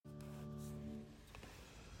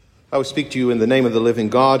I will speak to you in the name of the living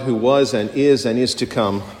God, who was and is to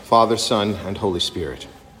come, Father, Son, and Holy Spirit.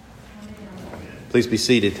 Please be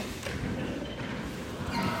seated.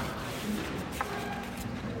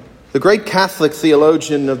 The great Catholic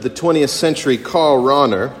theologian of the 20th century, Karl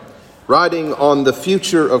Rahner, writing on the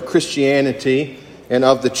future of Christianity and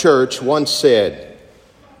of the church, once said,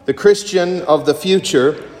 "The Christian of the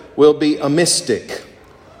future will be a mystic,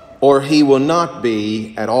 or he will not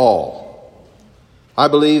be at all." I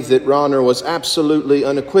believe that Rahner was absolutely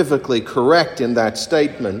unequivocally correct in that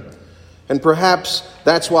statement, and perhaps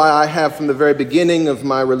that's why I have from the very beginning of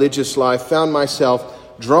my religious life found myself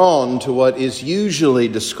drawn to what is usually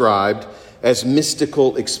described as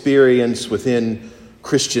mystical experience within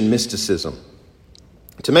Christian mysticism.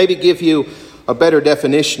 To maybe give you a better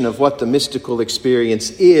definition of what the mystical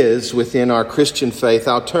experience is within our Christian faith,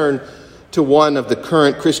 I'll turn to one of the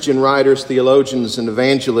current Christian writers, theologians, and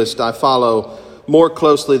evangelists I follow more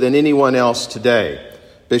closely than anyone else today,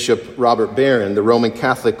 Bishop Robert Barron, the Roman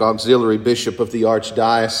Catholic Auxiliary Bishop of the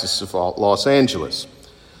Archdiocese of Los Angeles.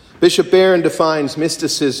 Bishop Barron defines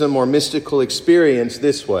mysticism or mystical experience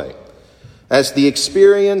this way: as the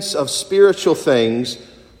experience of spiritual things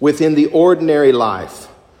within the ordinary life,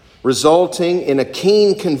 resulting in a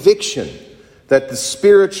keen conviction that the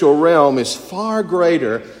spiritual realm is far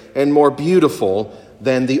greater and more beautiful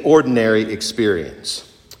than the ordinary experience.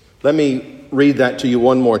 Let me read that to you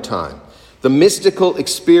one more time. The mystical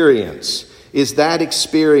experience is that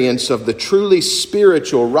experience of the truly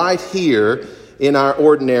spiritual right here in our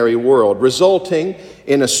ordinary world, resulting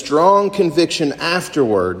in a strong conviction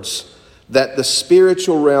afterwards that the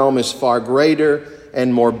spiritual realm is far greater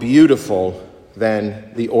and more beautiful than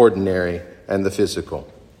the ordinary and the physical.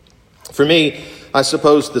 For me, I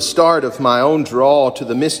suppose the start of my own draw to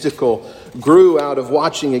the mystical grew out of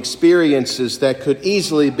watching experiences that could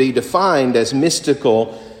easily be defined as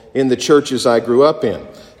mystical in the churches I grew up in.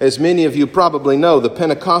 As many of you probably know, the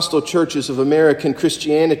Pentecostal churches of American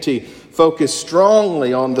Christianity focus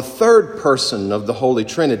strongly on the third person of the Holy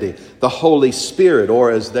Trinity, the Holy Spirit,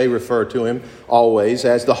 or as they refer to him always,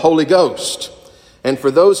 as the Holy Ghost. And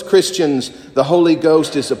for those Christians, the Holy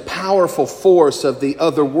Ghost is a powerful force of the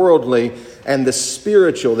otherworldly and the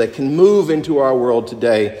spiritual that can move into our world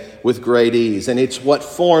today with great ease. And it's what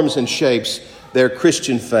forms and shapes their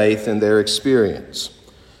Christian faith and their experience.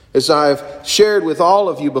 As I've shared with all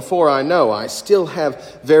of you before, I still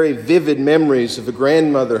have very vivid memories of a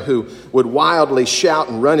grandmother who would wildly shout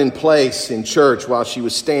and run in place in church while she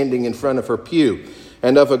was standing in front of her pew,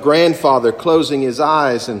 and of a grandfather closing his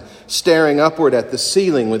eyes and staring upward at the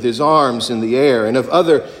ceiling with his arms in the air, and of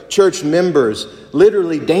other church members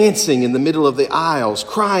literally dancing in the middle of the aisles,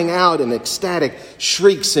 crying out in ecstatic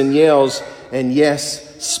shrieks and yells, and yes,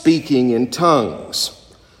 speaking in tongues.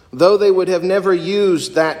 Though they would have never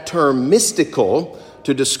used that term mystical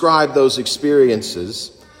to describe those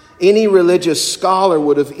experiences, any religious scholar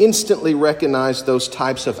would have instantly recognized those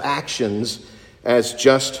types of actions as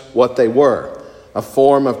just what they were: a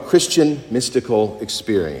form of Christian mystical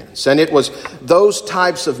experience. And it was those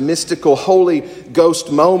types of mystical Holy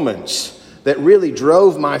Ghost moments that really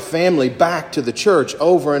drove my family back to the church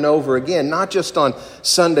over and over again, not just on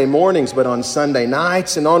Sunday mornings, but on Sunday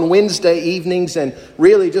nights and on Wednesday evenings, and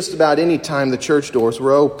really just about any time the church doors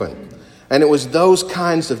were open. And it was those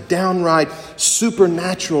kinds of downright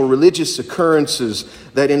supernatural religious occurrences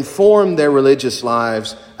that informed their religious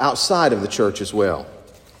lives outside of the church as well.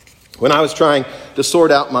 When I was trying to sort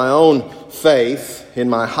out my own faith in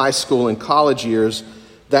my high school and college years,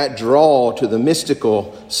 that draw to the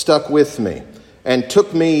mystical stuck with me and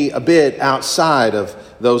took me a bit outside of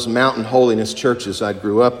those mountain holiness churches I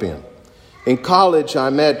grew up in. In college, I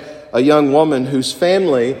met a young woman whose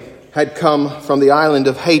family had come from the island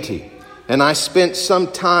of Haiti, and I spent some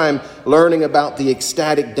time learning about the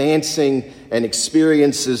ecstatic dancing and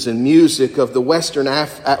experiences and music of the West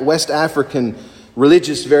African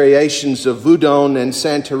religious variations of Voodoo and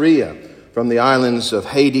Santeria from the islands of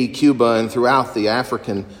Haiti, Cuba, and throughout the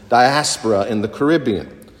African diaspora in the Caribbean.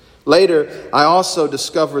 Later, I also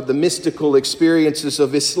discovered the mystical experiences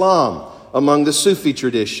of Islam among the Sufi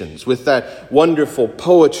traditions, with that wonderful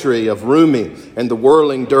poetry of Rumi and the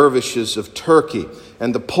whirling dervishes of Turkey,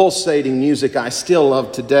 and the pulsating music I still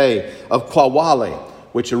love today of Qawwali,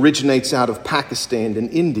 which originates out of Pakistan and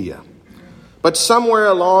India. But somewhere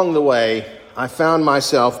along the way, I found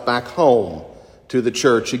myself back home to the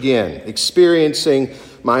church again, experiencing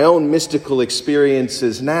my own mystical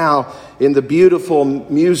experiences now in the beautiful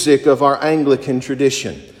music of our Anglican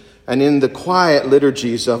tradition and in the quiet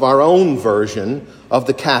liturgies of our own version of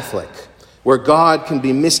the Catholic. where God can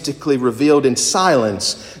be mystically revealed in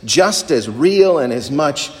silence, just as real and as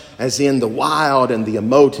much as in the wild and the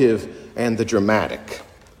emotive and the dramatic.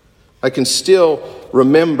 I can still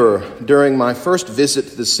remember during my first visit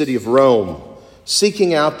to the city of Rome,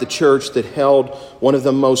 seeking out the church that held one of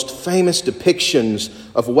the most famous depictions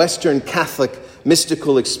of Western Catholic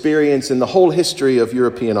mystical experience in the whole history of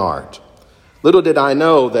European art. Little did I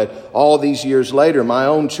know that all these years later, my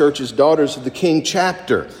own church's Daughters of the King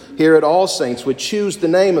chapter here at All Saints would choose the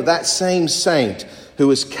name of that same saint who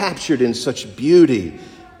is captured in such beauty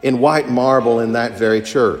in white marble in that very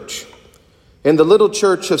church. In the little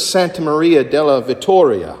church of Santa Maria della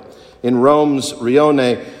Vittoria in Rome's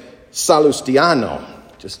Rione Salustiano,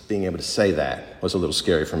 just being able to say that was a little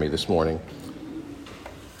scary for me this morning.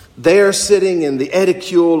 There, sitting in the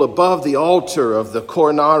edicule above the altar of the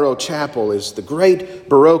Cornaro Chapel, is the great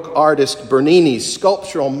Baroque artist Bernini's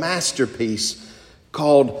sculptural masterpiece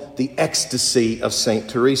called The Ecstasy of St.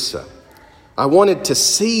 Teresa. I wanted to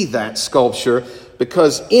see that sculpture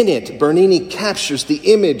because in it, Bernini captures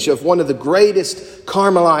the image of one of the greatest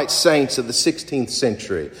Carmelite saints of the 16th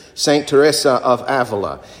century, St. Teresa of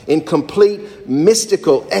Avila, in complete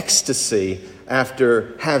mystical ecstasy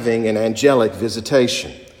after having an angelic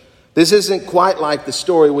visitation. This isn't quite like the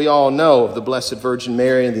story we all know of the Blessed Virgin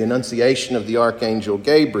Mary and the Annunciation of the Archangel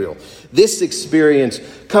Gabriel. This experience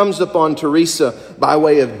comes upon Teresa by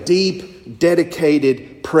way of deep,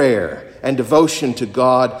 dedicated prayer and devotion to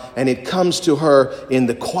God, and it comes to her in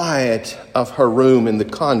the quiet of her room in the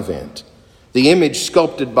convent. The image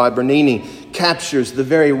sculpted by Bernini captures the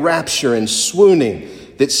very rapture and swooning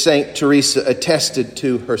that St. Teresa attested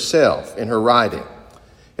to herself in her writing.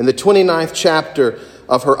 In the 29th chapter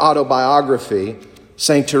of her autobiography,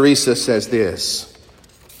 St. Teresa says this: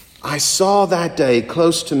 "I saw that day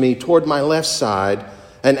close to me toward my left side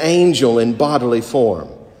an angel in bodily form.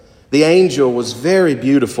 The angel was very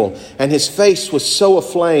beautiful, and his face was so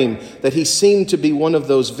aflame that he seemed to be one of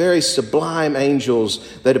those very sublime angels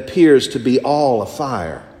that appears to be all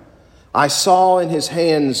afire. I saw in his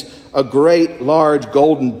hands a great large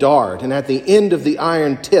golden dart, and at the end of the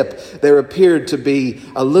iron tip there appeared to be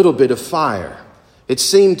a little bit of fire. It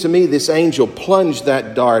seemed to me this angel plunged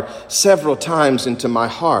that dart several times into my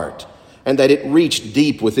heart, and that it reached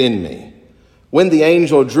deep within me. When the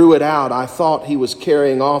angel drew it out, I thought he was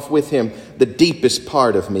carrying off with him the deepest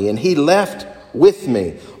part of me, and he left with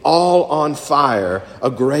me, all on fire, a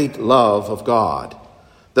great love of God.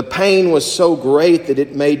 The pain was so great that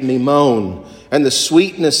it made me moan, and the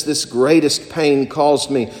sweetness this greatest pain caused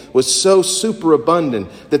me was so superabundant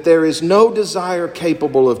that there is no desire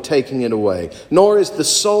capable of taking it away, nor is the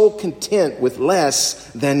soul content with less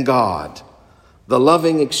than God. The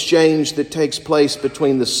loving exchange that takes place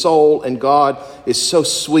between the soul and God is so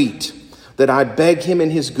sweet that I beg him in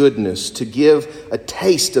his goodness to give a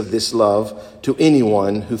taste of this love to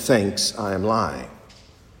anyone who thinks I am lying."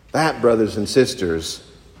 That, brothers and sisters,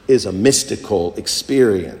 is a mystical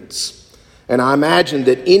experience. And I imagine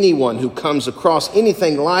that anyone who comes across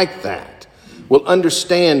anything like that will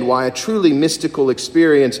understand why a truly mystical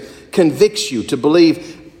experience convicts you to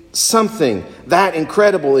believe something that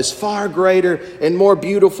incredible is far greater and more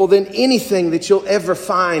beautiful than anything that you'll ever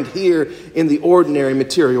find here in the ordinary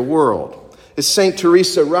material world. As St.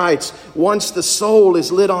 Teresa writes, once the soul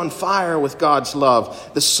is lit on fire with God's love,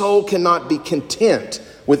 the soul cannot be content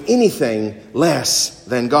with anything less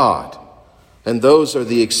than God. And those are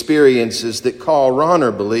the experiences that Karl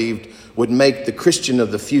Rahner believed would make the Christian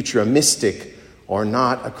of the future a mystic or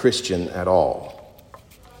not a Christian at all.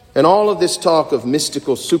 And all of this talk of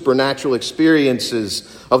mystical, supernatural experiences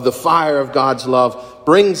of the fire of God's love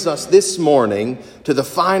brings us this morning to the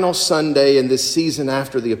final Sunday in this season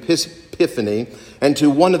after the Epiphany, and to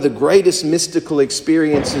one of the greatest mystical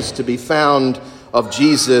experiences to be found of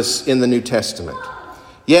Jesus in the New Testament.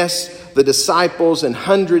 Yes, the disciples and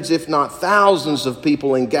hundreds, if not thousands of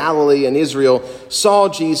people in Galilee and Israel saw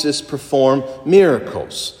Jesus perform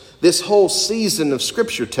miracles. This whole season of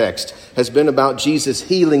scripture text has been about Jesus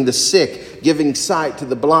healing the sick, giving sight to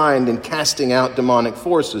the blind, and casting out demonic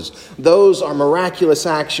forces. Those are miraculous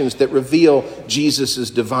actions that reveal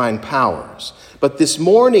Jesus' divine powers. But this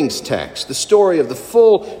morning's text, the story of the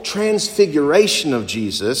full transfiguration of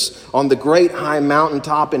Jesus on the great high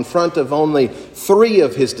mountaintop in front of only 3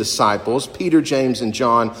 of his disciples, Peter, James, and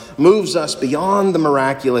John, moves us beyond the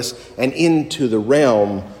miraculous and into the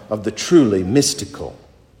realm of the truly mystical.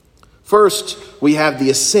 First, we have the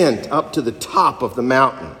ascent up to the top of the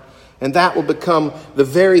mountain. And that will become the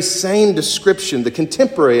very same description the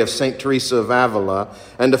contemporary of St. Teresa of Avila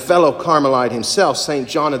and a fellow Carmelite himself, St.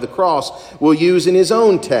 John of the Cross, will use in his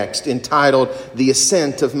own text entitled The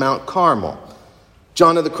Ascent of Mount Carmel.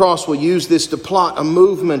 John of the Cross will use this to plot a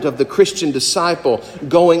movement of the Christian disciple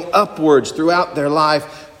going upwards throughout their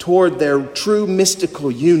life toward their true mystical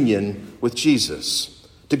union with Jesus.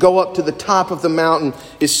 To go up to the top of the mountain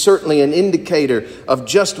is certainly an indicator of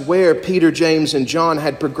just where Peter, James, and John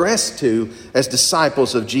had progressed to as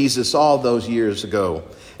disciples of Jesus all those years ago.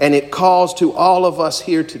 And it calls to all of us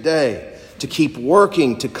here today to keep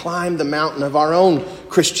working to climb the mountain of our own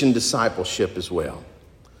Christian discipleship as well.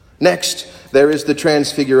 Next, there is the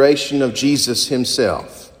transfiguration of Jesus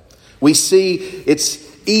himself. We see it's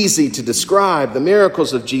easy to describe the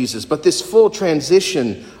miracles of Jesus, but this full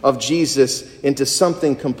transition of Jesus into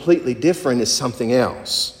something completely different is something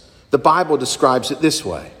else. The Bible describes it this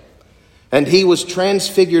way. And he was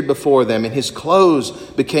transfigured before them, and his clothes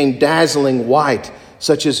became dazzling white,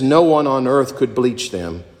 such as no one on earth could bleach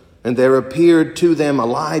them. And there appeared to them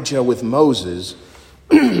Elijah with Moses,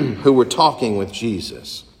 who were talking with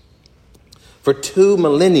Jesus. For 2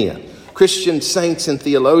 millennia, Christian saints and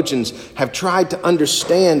theologians have tried to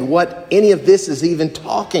understand what any of this is even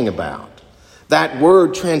talking about. That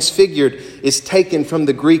word transfigured is taken from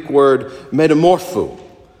the Greek word metamorpho.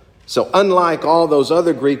 So unlike all those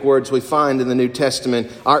other Greek words we find in the New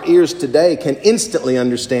Testament, our ears today can instantly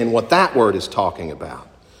understand what that word is talking about.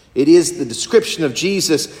 It is the description of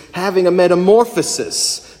Jesus having a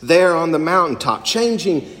metamorphosis there on the mountaintop,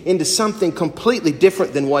 changing into something completely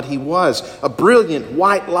different than what he was, a brilliant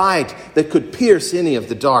white light that could pierce any of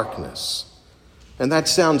the darkness. And that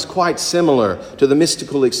sounds quite similar to the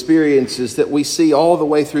mystical experiences that we see all the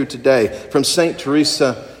way through today, from St.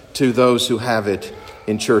 Teresa to those who have it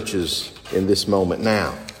in churches in this moment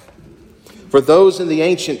now. For those in the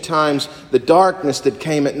ancient times, the darkness that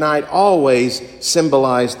came at night always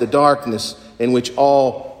symbolized the darkness in which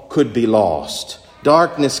all could be lost.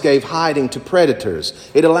 Darkness gave hiding to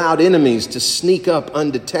predators. It allowed enemies to sneak up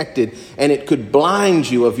undetected, and it could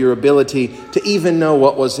blind you of your ability to even know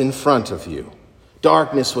what was in front of you.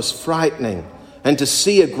 Darkness was frightening, and to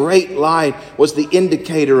see a great light was the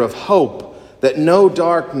indicator of hope that no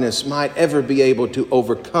darkness might ever be able to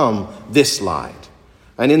overcome this light.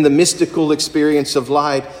 And in the mystical experience of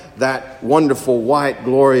light, that wonderful white,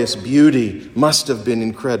 glorious beauty must have been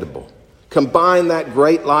incredible. Combine that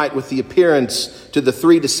great light with the appearance to the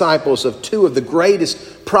 3 disciples of 2 of the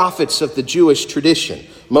greatest prophets of the Jewish tradition,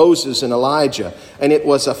 Moses and Elijah, and it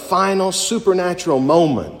was a final supernatural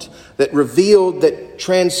moment that revealed that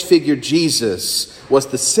transfigured Jesus was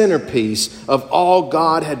the centerpiece of all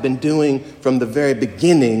God had been doing from the very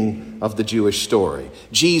beginning of the Jewish story.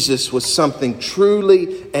 Jesus was something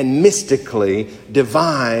truly and mystically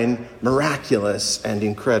divine, miraculous, and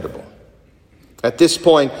incredible. At this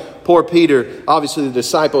point, poor Peter, obviously the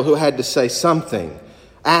disciple who had to say something,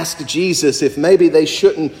 asked Jesus if maybe they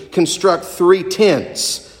shouldn't construct 3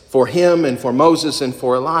 tents for him and for Moses and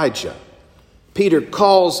for Elijah. Peter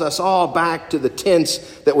calls us all back to the tents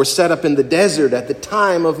that were set up in the desert at the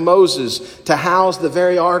time of Moses to house the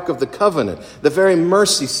very Ark of the Covenant, the very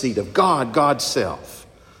mercy seat of God, God's self.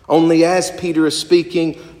 Only as Peter is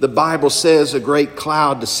speaking, the Bible says a great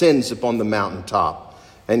cloud descends upon the mountaintop,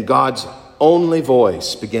 and God's only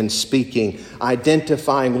voice begins speaking,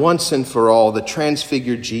 identifying once and for all the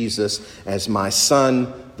transfigured Jesus as my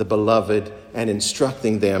Son, the beloved, and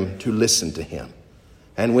instructing them to listen to him.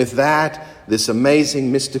 And with that, this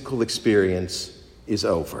amazing mystical experience is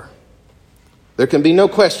over. There can be no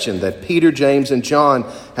question that Peter, James, and John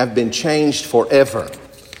have been changed forever.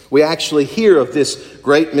 We actually hear of this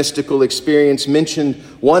great mystical experience mentioned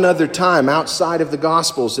one other time outside of the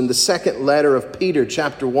Gospels in the 2nd letter of Peter,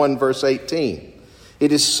 chapter 1, verse 18.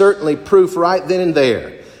 It is certainly proof right then and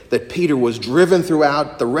there that Peter was driven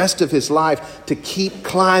throughout the rest of his life to keep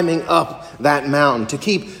climbing up that mountain, to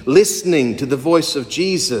keep listening to the voice of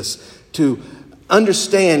Jesus, to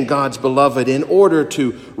understand God's beloved in order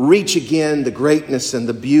to reach again the greatness and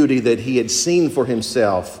the beauty that he had seen for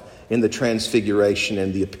himself in the transfiguration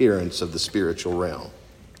and the appearance of the spiritual realm.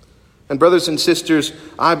 And brothers and sisters,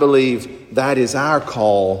 I believe that is our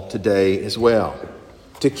call today as well,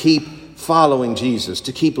 to keep following Jesus,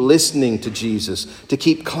 to keep listening to Jesus, to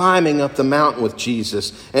keep climbing up the mountain with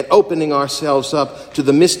Jesus and opening ourselves up to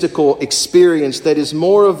the mystical experience that is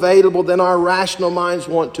more available than our rational minds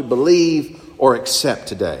want to believe or accept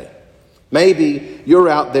today. Maybe you're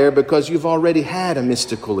out there because you've already had a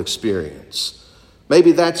mystical experience.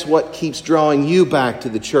 Maybe that's what keeps drawing you back to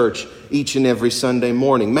the church each and every Sunday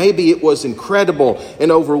morning. Maybe it was incredible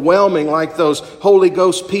and overwhelming, like those Holy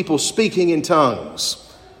Ghost people speaking in tongues.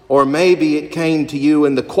 Or maybe it came to you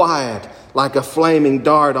in the quiet, like a flaming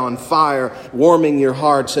dart on fire, warming your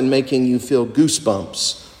hearts and making you feel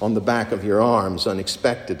goosebumps on the back of your arms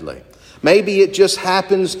unexpectedly. Maybe it just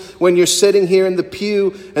happens when you're sitting here in the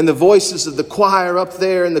pew and the voices of the choir up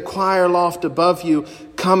there in the choir loft above you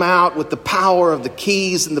come out with the power of the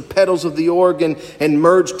keys and the pedals of the organ and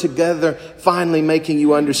merge together, finally making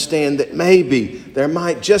you understand that maybe there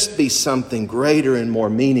might just be something greater and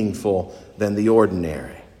more meaningful than the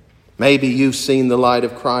ordinary. Maybe you've seen the light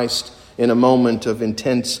of Christ in a moment of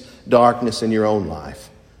intense darkness in your own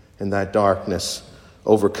life, and that darkness,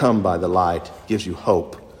 overcome by the light, gives you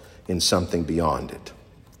hope in something beyond it.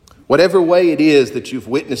 Whatever way it is that you've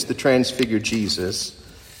witnessed the transfigured Jesus,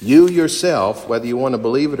 you yourself, whether you want to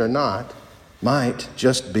believe it or not, might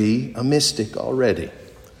just be a mystic already.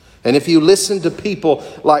 And if you listen to people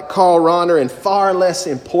like Karl Rahner and far less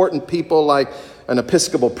important people like an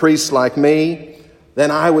Episcopal priest like me, then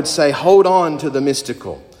I would say hold on to the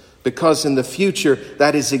mystical. Because in the future,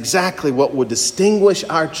 that is exactly what will distinguish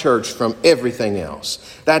our church from everything else.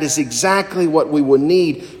 That is exactly what we will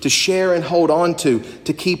need to share and hold on to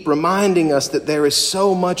keep reminding us that there is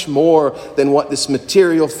so much more than what this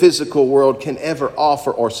material, physical world can ever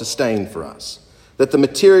offer or sustain for us. That the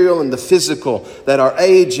material and the physical that are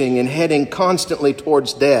aging and heading constantly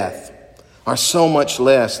towards death are so much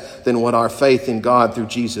less than what our faith in God through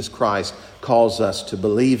Jesus Christ calls us to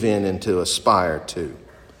believe in and to aspire to.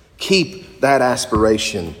 Keep that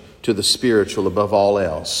aspiration to the spiritual above all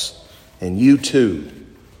else, and you too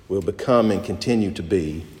will become and continue to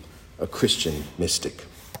be a Christian mystic.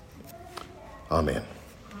 Amen.